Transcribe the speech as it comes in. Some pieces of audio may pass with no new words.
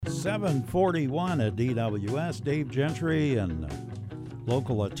741 at DWS. Dave Gentry and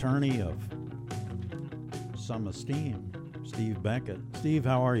local attorney of some esteem, Steve Beckett. Steve,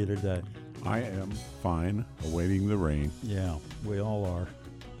 how are you today? I am fine, awaiting the rain. Yeah, we all are.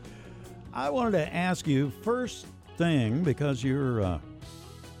 I wanted to ask you, first thing, because you're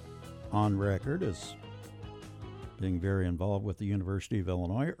on record as being very involved with the University of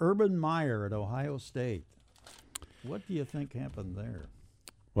Illinois, Urban Meyer at Ohio State. What do you think happened there?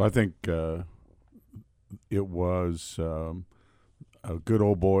 Well, I think it was a good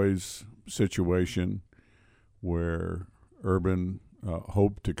old boys situation where Urban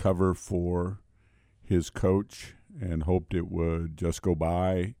hoped to cover for his coach and hoped it would just go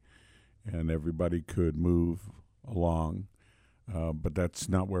by and everybody could move along. But that's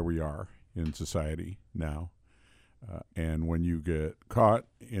not where we are in society now. And when you get caught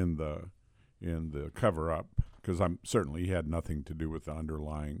in the cover-up, because he had nothing to do with the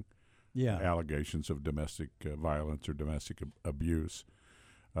underlying allegations of domestic violence or domestic abuse.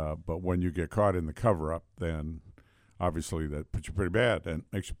 But when you get caught in the cover-up, then obviously that puts you pretty bad and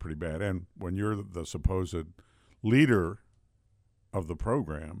makes you pretty bad. And when you're the supposed leader of the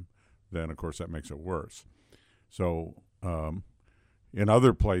program, then, of course, that makes it worse. So in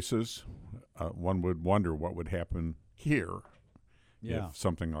other places, one would wonder what would happen here if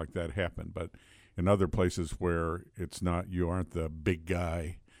something like that happened. But in other places where you aren't the big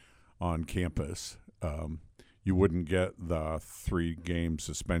guy on campus, you wouldn't get the 3-game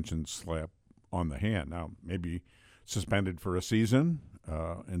suspension slap on the hand. Now, maybe suspended for a season,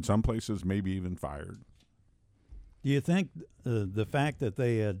 in some places maybe even fired. Do you think the fact that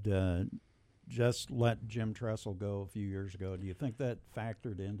they had just let Jim Tressel go a few years ago, do you think that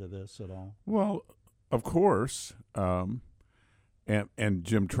factored into this at all? Well, of course. And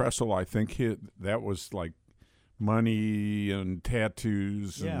Jim Tressel, I think that was like money and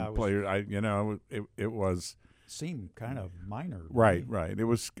tattoos and players. It was seemed kind of minor. Right. It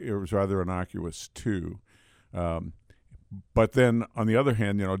was rather innocuous too. But then on the other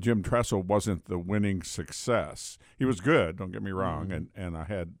hand, Jim Tressel wasn't the winning success. He was good, don't get me wrong, and I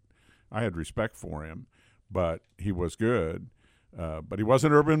had respect for him, but he was good. But he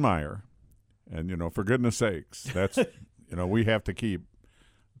wasn't Urban Meyer. And for goodness sakes, that's we have to keep.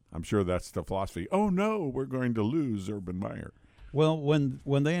 I'm sure that's the philosophy. Oh no, we're going to lose Urban Meyer. Well,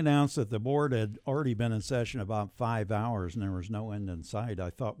 when they announced that the board had already been in session about 5 hours and there was no end in sight, I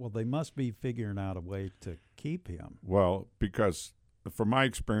thought, well, they must be figuring out a way to keep him. Well, because from my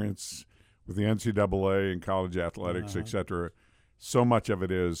experience with the NCAA and college athletics, et cetera, so much of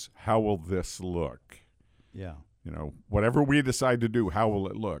it is, how will this look? Yeah. Whatever we decide to do, how will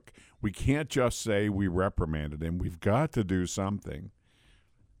it look? We can't just say we reprimanded him. We've got to do something.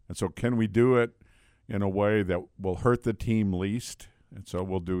 And so can we do it in a way that will hurt the team least? And so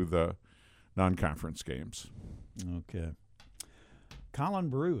we'll do the non-conference games. Okay. Colin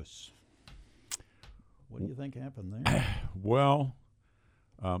Bruce. What do you think happened there? Well,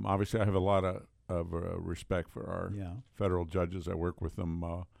 obviously I have a lot of respect for our federal judges. I work with them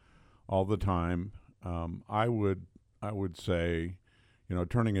all the time. I would say,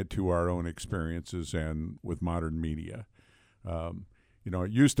 turning it to our own experiences and with modern media.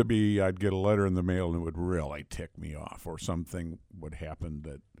 It used to be I'd get a letter in the mail and it would really tick me off, or something would happen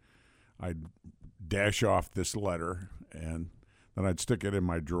that I'd dash off this letter and then I'd stick it in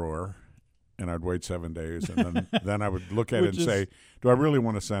my drawer and I'd wait 7 days and then I would look at it and say, do I really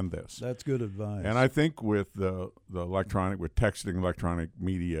want to send this? That's good advice. And I think with the texting electronic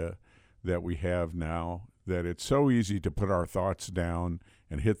media that we have now, that it's so easy to put our thoughts down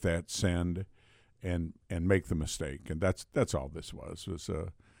and hit that send and make the mistake. And that's all this was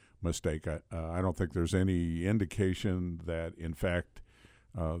a mistake. I don't think there's any indication that, in fact,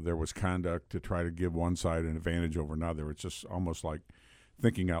 there was conduct to try to give one side an advantage over another. It's just almost like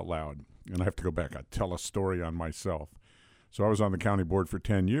thinking out loud. And I have to go back. I tell a story on myself. So I was on the county board for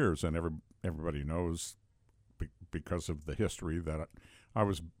 10 years, and everybody knows because of the history that I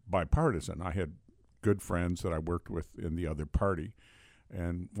was bipartisan. I had good friends that I worked with in the other party.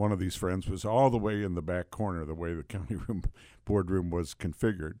 And one of these friends was all the way in the back corner, the way the county boardroom was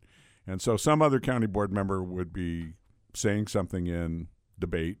configured. And so some other county board member would be saying something in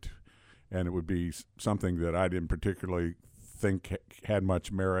debate, and it would be something that I didn't particularly think had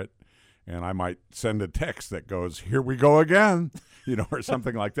much merit. And I might send a text that goes, "Here we go again," or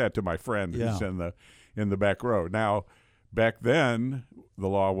something like that to my friend who's in the back row. Now, back then, the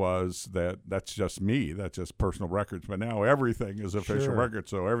law was that's just me. That's just personal records. But now everything is official record,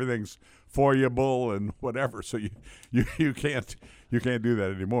 so everything's foiable and whatever. So you can't do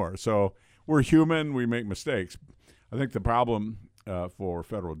that anymore. So we're human. We make mistakes. I think the problem for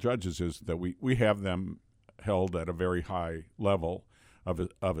federal judges is that we have them held at a very high level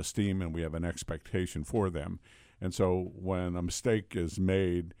of esteem, and we have an expectation for them. And so when a mistake is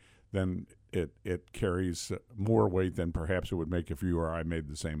made, then it carries more weight than perhaps it would make if you or I made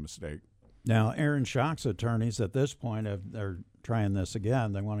the same mistake. Now, Aaron Schock's attorneys at this point are trying this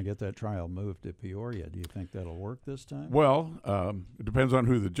again. They want to get that trial moved to Peoria. Do you think that'll work this time? Well, it depends on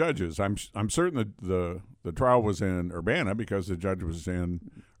who the judge is. I'm certain that the trial was in Urbana because the judge was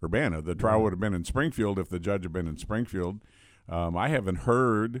in Urbana. The trial would have been in Springfield if the judge had been in Springfield. I haven't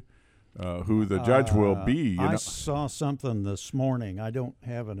heard who the judge will be. I saw something this morning. I don't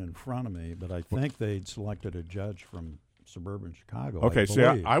have it in front of me, but I think they'd selected a judge from suburban Chicago. Okay, see,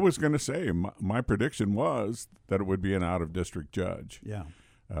 I was going to say my prediction was that it would be an out-of-district judge. Yeah.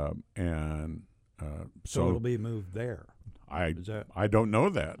 So it'll be moved there. I don't know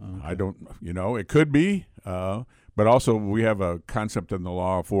that. Okay. I don't, it could be, but also we have a concept in the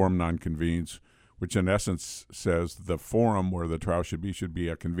law, forum non-convenes, which in essence says the forum where the trial should be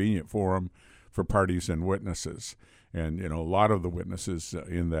a convenient forum for parties and witnesses. And, a lot of the witnesses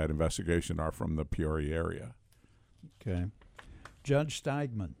in that investigation are from the Peoria area. Okay. Judge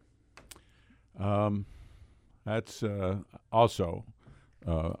Steigman. That's also,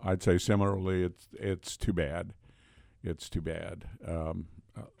 I'd say similarly, it's too bad. It's too bad.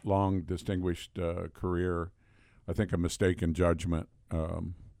 Long, distinguished career. I think a mistake in judgment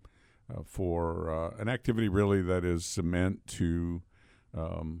for an activity really that is meant to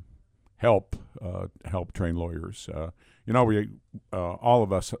help train lawyers. We all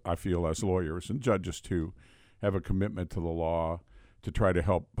of us, I feel, as lawyers and judges too, have a commitment to the law to try to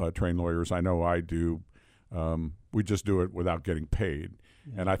help train lawyers. I know I do. We just do it without getting paid.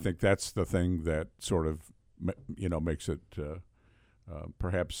 Yeah. And I think that's the thing that sort of, makes it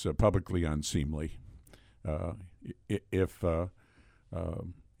perhaps publicly unseemly. If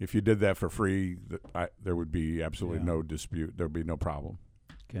you did that for free, there would be absolutely no dispute. There would be no problem.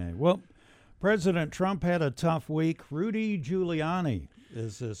 Okay. Well, President Trump had a tough week. Rudy Giuliani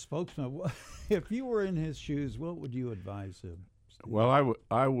is a spokesman. If you were in his shoes, what would you advise him? Steve? Well,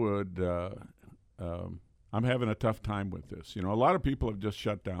 I would. I'm having a tough time with this. A lot of people have just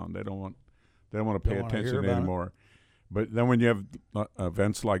shut down. They don't want to pay attention anymore. But then when you have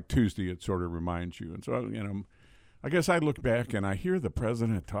events like Tuesday, it sort of reminds you. And so, I guess I look back and I hear the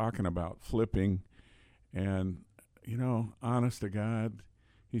president talking about flipping, and honest to God,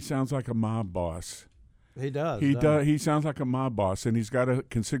 he sounds like a mob boss. He does. He sounds like a mob boss, and he's got a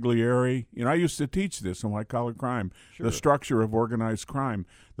consigliere. I used to teach this in white-collar crime, sure. The structure of organized crime,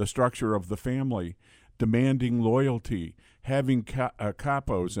 the structure of the family, demanding loyalty, having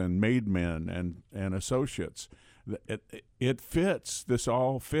capos and maid men and associates. It fits. This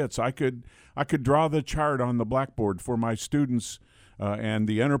all fits. I could draw the chart on the blackboard for my students, and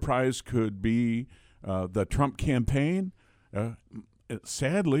the enterprise could be the Trump campaign.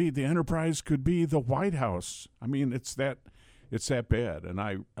 Sadly, the enterprise could be the White House. I mean, it's that bad. And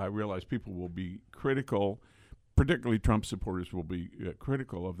I realize people will be critical, particularly Trump supporters will be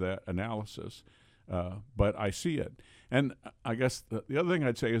critical of that analysis. But I see it. And I guess the other thing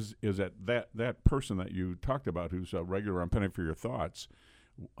I'd say is that person that you talked about, who's a regular on Penny for Your Thoughts,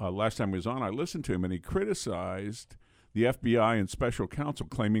 last time he was on, I listened to him, and he criticized the FBI and special counsel,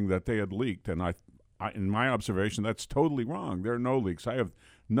 claiming that they had leaked. And in my observation, that's totally wrong. There are no leaks. I have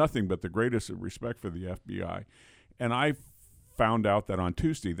nothing but the greatest respect for the FBI. And I found out that on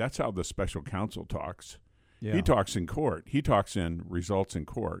Tuesday, that's how the special counsel talks. Yeah. He talks in court. He talks in results in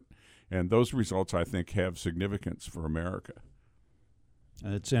court. And those results, I think, have significance for America.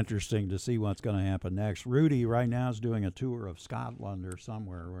 It's interesting to see what's going to happen next. Rudy right now is doing a tour of Scotland or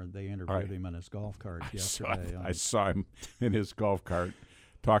somewhere where they interviewed him in his golf cart yesterday. I saw him in his golf cart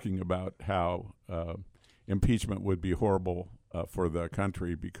talking about how impeachment would be horrible for the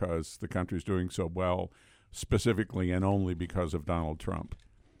country because the country's doing so well, specifically and only because of Donald Trump.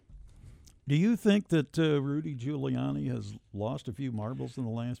 Do you think that Rudy Giuliani has lost a few marbles in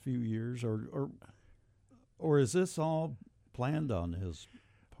the last few years, or is this all planned on his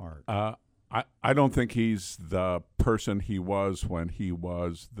part? I don't think he's the person he was when he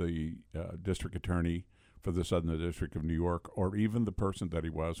was the district attorney for the Southern District of New York, or even the person that he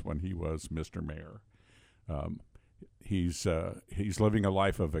was when he was Mr. Mayor. He's living a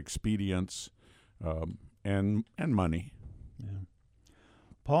life of expedience and money. Yeah.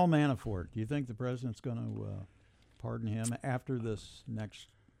 Paul Manafort, do you think the president's going to pardon him after this next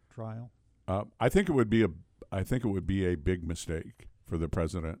trial? I think it would be a big mistake for the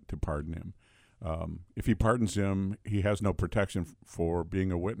president to pardon him. If he pardons him, he has no protection for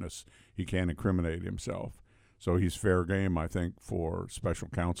being a witness. He can't incriminate himself. So he's fair game, I think, for special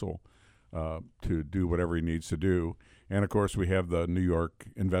counsel to do whatever he needs to do. And, of course, we have the New York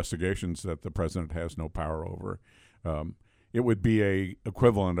investigations that the president has no power over. It would be a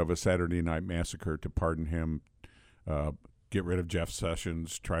equivalent of a Saturday Night Massacre to pardon him, get rid of Jeff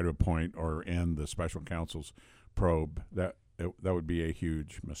Sessions, try to appoint or end the special counsel's probe. That would be a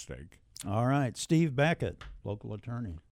huge mistake. All right. Steve Beckett, local attorney.